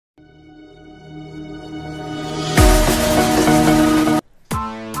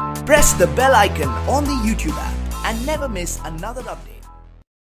Press the bell icon on the YouTube app and never miss another update.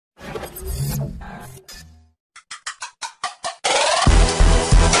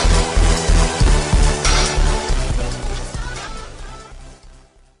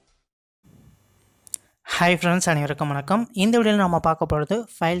 Hi friends, அனைவருக்கும் வணக்கம். இந்த வீடியோவில் நம்ம பார்க்க போகிறது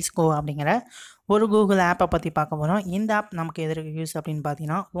FilesGo அப்படிங்கிற ஒரு கூகுள் ஆப்பை பற்றி பார்க்க போகிறோம். இந்த ஆப் நமக்கு எதற்கு யூஸ் அப்படின்னு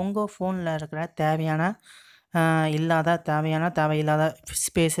பார்த்தீங்கன்னா, உங்கள் ஃபோனில் இருக்கிற தேவையில்லாத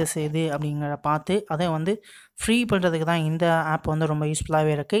ஸ்பேசஸ் எது அப்படிங்கிற பார்த்து அதை வந்து ஃப்ரீ பண்ணுறதுக்கு தான் இந்த ஆப் வந்து ரொம்ப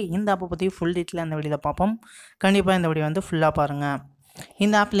யூஸ்ஃபுல்லாகவே இருக்குது. இந்த ஆப்பை பற்றி ஃபுல் டீட்டெயில் இந்த வீடியோவில் பார்ப்போம். கண்டிப்பாக இந்த வீடியோ வந்து ஃபுல்லாக பாருங்கள்.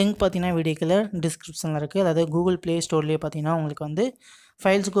 இந்த ஆப் லிங்க் பார்த்தீங்கன்னா வீடியோக்குள்ள டிஸ்கிரிப்ஷனில் இருக்குது. அதாவது கூகுள் ப்ளே ஸ்டோர்லேயே பார்த்தீங்கன்னா உங்களுக்கு வந்து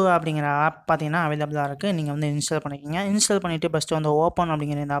FilesGo அப்படிங்கிற ஆப் பார்த்தீங்கன்னா அவைலபிளாக இருக்குது. நீங்கள் வந்து இன்ஸ்டால் பண்ணிக்கிங்க. இன்ஸ்டால் பண்ணிவிட்டு ஃபஸ்ட்டு வந்து ஓப்பன்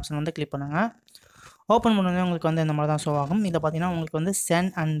அப்படிங்கிற இந்த ஆப்ஷன் வந்து கிளிக் பண்ணுங்கள். ஓப்பன் பண்ணோடனே உங்களுக்கு வந்து இந்த மாதிரி தான் ஷோ ஆகும். இதில் பார்த்தீங்கன்னா உங்களுக்கு வந்து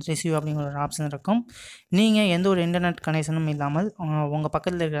சென்ட் அண்ட் ரிசீவ் அப்படிங்கிற ஒரு ஆப்ஷன் இருக்கும். நீங்கள் எந்த ஒரு இன்டர்நெட் கனெக்ஷனும் இல்லாமல் உங்கள்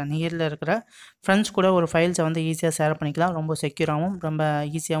பக்கத்தில் இருக்கிற நியரில் இருக்கிற ஃப்ரெண்ட்ஸ் கூட ஒரு ஃபைல்ஸை வந்து ஈஸியாக ஷேர் பண்ணிக்கலாம். ரொம்ப செக்யூராகவும் ரொம்ப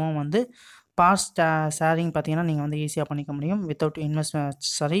ஈஸியாகவும் வந்து ஷேரிங் பார்த்தீங்கன்னா நீங்கள் வந்து ஈஸியாக பண்ணிக்க முடியும் வித்தவுட்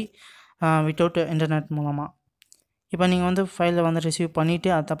இன்டர்நெட் மூலமாக. இப்போ நீங்கள் வந்து ஃபைலை வந்து ரிசீவ் பண்ணிவிட்டு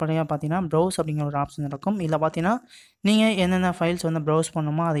அடுத்தபடியாக பார்த்தீங்கன்னா ப்ரௌஸ் அப்படிங்கிற ஒரு ஆப்ஷன் இருக்கும். இதில் பார்த்தீங்கன்னா நீங்கள் என்னென்ன ஃபைல்ஸ் வந்து ப்ரௌஸ்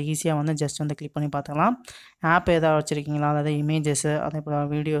பண்ணணுமோ அதை ஈஸியாக வந்து ஜஸ்ட் வந்து கிளிக் பண்ணி பார்த்துக்கலாம். ஆப் எதாவது வச்சுருக்கீங்களா, அதாவது இமேஜஸ்ஸு, அதே போல்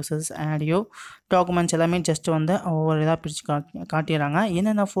வீடியோஸஸ், ஆடியோ, டாக்குமெண்ட்ஸ் எல்லாமே ஜஸ்ட் வந்து ஒவ்வொரு இதாக பிரித்து காட்டிடுறாங்க.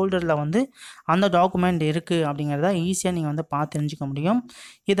 என்னென்ன ஃபோல்டரில் வந்து அந்த டாக்குமெண்ட் இருக்குது அப்படிங்கிறத ஈஸியாக நீங்கள் வந்து பார்த்து தெரிஞ்சுக்க முடியும்.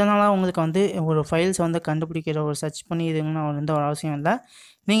 இதனால் உங்களுக்கு வந்து ஒரு ஃபைல்ஸ் வந்து கண்டுபிடிக்கிற ஒரு சர்ச் பண்ணி இதுன்னு எந்த ஒரு அவசியம் இல்லை.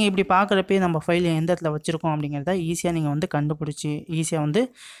 நீங்கள் இப்படி பார்க்குறப்பே நம்ம ஃபைல் எந்த இடத்துல வச்சுருக்கோம் அப்படிங்கிறத ஈஸியாக நீங்கள் வந்து கண்டுபிடிச்சி ஈஸியாக வந்து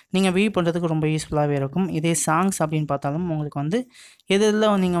நீங்கள் வியூ பண்ணுறதுக்கு ரொம்ப யூஸ்ஃபுல்லாகவே இருக்கும். இதே சாங்ஸ் அப்படின்னு பார்த்தாலும் உங்களுக்கு வந்து எதில்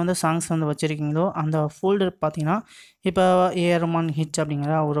நீங்கள் வந்து சாங்ஸ் வந்து வச்சுருக்கீங்களோ அந்த ஃபோல்டர் பார்த்தீங்கன்னா இப்போ ஏஆர்மான் ஹிட்ஸ்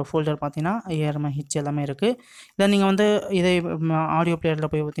அப்படிங்கிற ஒரு ஃபோல்டர் பார்த்தீங்கன்னா ஏஆர்மான் ஹிட்ஸ் எல்லாமே இருக்குது. இதை நீங்கள் வந்து இதே ஆடியோ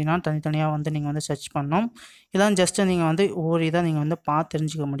பிளேயரில் போய் பார்த்தீங்கன்னா தனித்தனியாக வந்து நீங்கள் வந்து சர்ச் பண்ணணும். இதெல்லாம் ஜஸ்ட்டு நீங்கள் வந்து ஒவ்வொரு இதாக நீங்கள் வந்து பார்த்து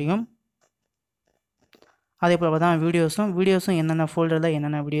தெரிஞ்சுக்க முடியும். அதே போல் தான் வீடியோஸும் என்னென்ன ஃபோல்டரில்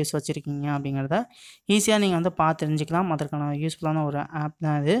என்னென்ன வீடியோஸ் வச்சுருக்கீங்க அப்படிங்கிறத ஈஸியாக நீங்கள் வந்து பார்த்து தெரிஞ்சுக்கலாம். அதற்கான யூஸ்ஃபுல்லான ஒரு ஆப்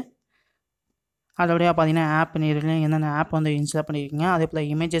தான் இது. அதோடய பார்த்தீங்கன்னா ஆப் நேரில் என்னென்ன ஆப் வந்து இன்ஸ்டால் பண்ணியிருக்கீங்க, அதே போல்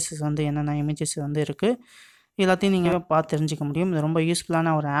இமேஜஸ் வந்து என்னென்ன இமேஜஸ் வந்து இருக்குது, எல்லாத்தையும் நீங்கள் பார்த்து தெரிஞ்சுக்க முடியும். இது ரொம்ப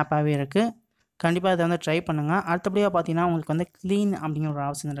யூஸ்ஃபுல்லான ஒரு ஆப்பாகவே இருக்குது. கண்டிப்பாக இதை வந்து ட்ரை பண்ணுங்கள். அடுத்தபடியாக பார்த்தீங்கன்னா உங்களுக்கு வந்து க்ளீன் அப்படிங்கிற ஒரு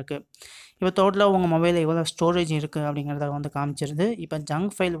ஆப்ஷன் இருக்குது. இப்போ டோட்டலாக உங்கள் மொபைலில் எவ்வளோ ஸ்டோரேஜ் இருக்குது அப்படிங்கிறத வந்து காமிச்சிருது. இப்போ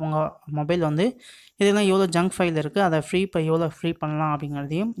ஜங்க் ஃபைல் உங்கள் மொபைல் வந்து இதெல்லாம் எவ்வளோ ஜங்க் ஃபைல் இருக்குது, அதை எவ்வளோ ஃப்ரீ பண்ணலாம்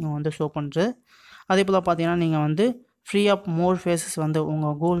அப்படிங்கிறதையும் நீங்கள் வந்து ஷோ பண்ணுறது. அதே போல் பார்த்தீங்கன்னா நீங்கள் வந்து ஃப்ரீ ஆப் மோர் ஃபேஸஸ் வந்து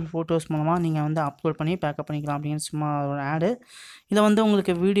உங்கள் கூகுள் ஃபோட்டோஸ் மூலமாக நீங்கள் வந்து அப்லோட் பண்ணி பேக்கப் பண்ணிக்கலாம் அப்படின்னு சும்மா ஒரு ஆடு. இதை வந்து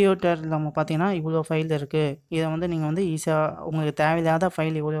உங்களுக்கு வீடியோட்டர் நம்ம பார்த்தீங்கன்னா இவ்வளோ ஃபைல் இருக்குது, இதை வந்து நீங்கள் வந்து ஈஸியாக உங்களுக்கு தேவையில்லாத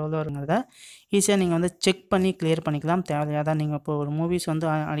ஃபைல் எவ்வளோ இருக்குங்கிறத ஈஸியாக நீங்கள் வந்து செக் பண்ணி கிளியர் பண்ணிக்கலாம். தேவையில்லாத நீங்கள் இப்போ ஒரு மூவிஸ் வந்து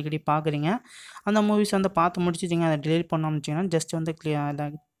அடிக்கடி பார்க்குறீங்க, அந்த மூவிஸ் வந்து பார்த்து முடிச்சிட்டிங்க, அதை டிலீட் பண்ணோம்னு வச்சிங்கன்னா ஜஸ்ட் வந்து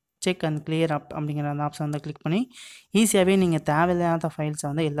செக் அண்ட் கிளியர் அப் அப்படிங்கிற அந்த ஆப்ஷன் வந்து கிளிக் பண்ணி ஈஸியாகவே நீங்கள் தேவையில்லாத ஃபைல்ஸை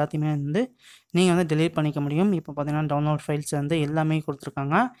வந்து எல்லாத்தையுமே வந்து நீங்கள் வந்து டெலீட் பண்ணிக்க முடியும். இப்போ பார்த்தீங்கன்னா டவுன்லோட் ஃபைல்ஸ் வந்து எல்லாமே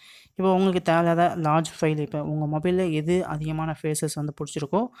கொடுத்துருக்காங்க. இப்போ உங்களுக்கு தேவையில்லாத லார்ஜ் ஃபைல் இப்போ உங்கள் மொபைலில் எது அதிகமான ஃபேஸஸ் வந்து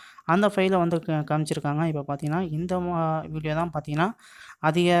பிடிச்சிருக்கோ அந்த ஃபைலை வந்து காமிச்சிருக்காங்க. இப்போ பார்த்தீங்கன்னா இந்த வீடியோ தான் பார்த்தீங்கன்னா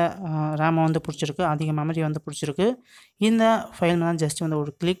அதிக ரேமை வந்து பிடிச்சிருக்கு, அதிக மெமரி வந்து பிடிச்சிருக்கு. இந்த ஃபைல் தான் ஜஸ்ட் வந்து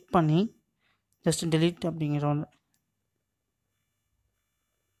ஒரு கிளிக் பண்ணி ஜஸ்ட் டெலீட் அப்படிங்கிற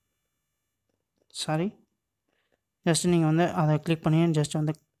ஜஸ்ட் நீங்கள் வந்து அதை கிளிக் பண்ணி ஜஸ்ட்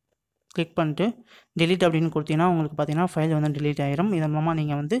வந்து கிளிக் பண்ணிட்டு டெலீட் அப்படின்னு கொடுத்தீங்கன்னா உங்களுக்கு பார்த்தீங்கன்னா ஃபைல் வந்து டெலீட் ஆகிரும். இதன் மூலமாக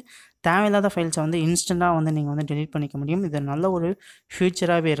நீங்கள் வந்து தேவையில்லாத ஃபைல்ஸை வந்து இன்ஸ்டண்ட்டாக வந்து நீங்கள் வந்து டெலீட் பண்ணிக்க முடியும். இது நல்ல ஒரு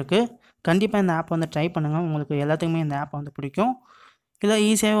ஃபியூச்சராகவே இருக்குது. கண்டிப்பாக இந்த ஆப் வந்து ட்ரை பண்ணுங்கள். உங்களுக்கு எல்லாத்துக்குமே இந்த ஆப் வந்து பிடிக்கும். இதில்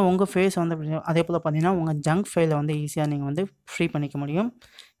ஈஸியாகவே உங்கள் ஃபேஸ் வந்து அதே போல் பார்த்தீங்கன்னா உங்கள் ஜங்க் ஃபைலை வந்து ஈஸியாக நீங்கள் வந்து ஃப்ரீ பண்ணிக்க முடியும்.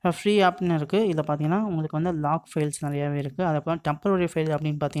 ஃப்ரீ ஆப்னு இருக்குது. இதில் பார்த்தீங்கன்னா உங்களுக்கு வந்து லாக் ஃபைல்ஸ் நிறையாவே இருக்குது. அதே போல் டெம்பரரி ஃபைல்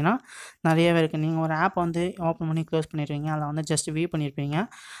அப்படின்னு பார்த்தீங்கன்னா நிறையாவே இருக்குது. நீங்கள் ஒரு ஆப் வந்து ஓப்பன் பண்ணி க்ளோஸ் பண்ணிடுவீங்க, அதில் வந்து ஜஸ்ட் வியூ பண்ணியிருப்பீங்க.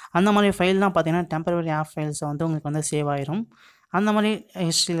 அந்த மாதிரி ஃபைல்லாம் பார்த்தீங்கன்னா டெம்பரரி ஆப் ஃபைல்ஸை வந்து உங்களுக்கு வந்து சேவ் ஆயிரும். அந்த மாதிரி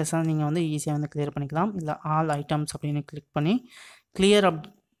ஹிஸ்ட்ரியில்ஸாக நீங்கள் வந்து ஈஸியாக வந்து கிளியர் பண்ணிக்கலாம். இல்லை ஆல் ஐட்டம்ஸ் அப்படின்னு கிளிக் பண்ணி கிளியர்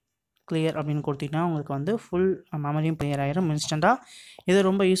அப்படின்னு கொடுத்தீங்கன்னா உங்களுக்கு வந்து ஃபுல் மெமரியும் கிளியர் ஆகிரும் இன்ஸ்டண்ட்டாக. இது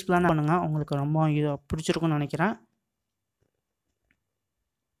ரொம்ப யூஸ்ஃபுல்லான பண்ணுங்க. உங்களுக்கு ரொம்ப இது பிடிச்சிருக்குன்னு நினைக்கிறேன்.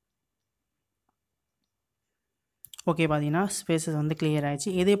 ஓகே, பார்த்தீங்கன்னா ஸ்பேசஸ் வந்து கிளியர் ஆகிடுச்சு.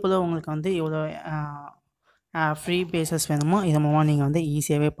 இதே போல் உங்களுக்கு வந்து எவ்வளோ ஃப்ரீ பேசஸ் வேணுமோ இது மூலமாக நீங்கள் வந்து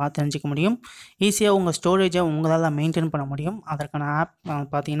ஈஸியாகவே பார்த்து தெரிஞ்சிக்க முடியும். ஈஸியாக உங்கள் ஸ்டோரேஜை உங்களால் மெயின்டைன் பண்ண முடியும். அதற்கான ஆப்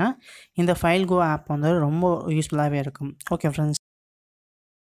பார்த்தீங்கன்னா இந்த FilesGo ஆப் வந்து ரொம்ப யூஸ்ஃபுல்லாகவே இருக்கும். Okay friends.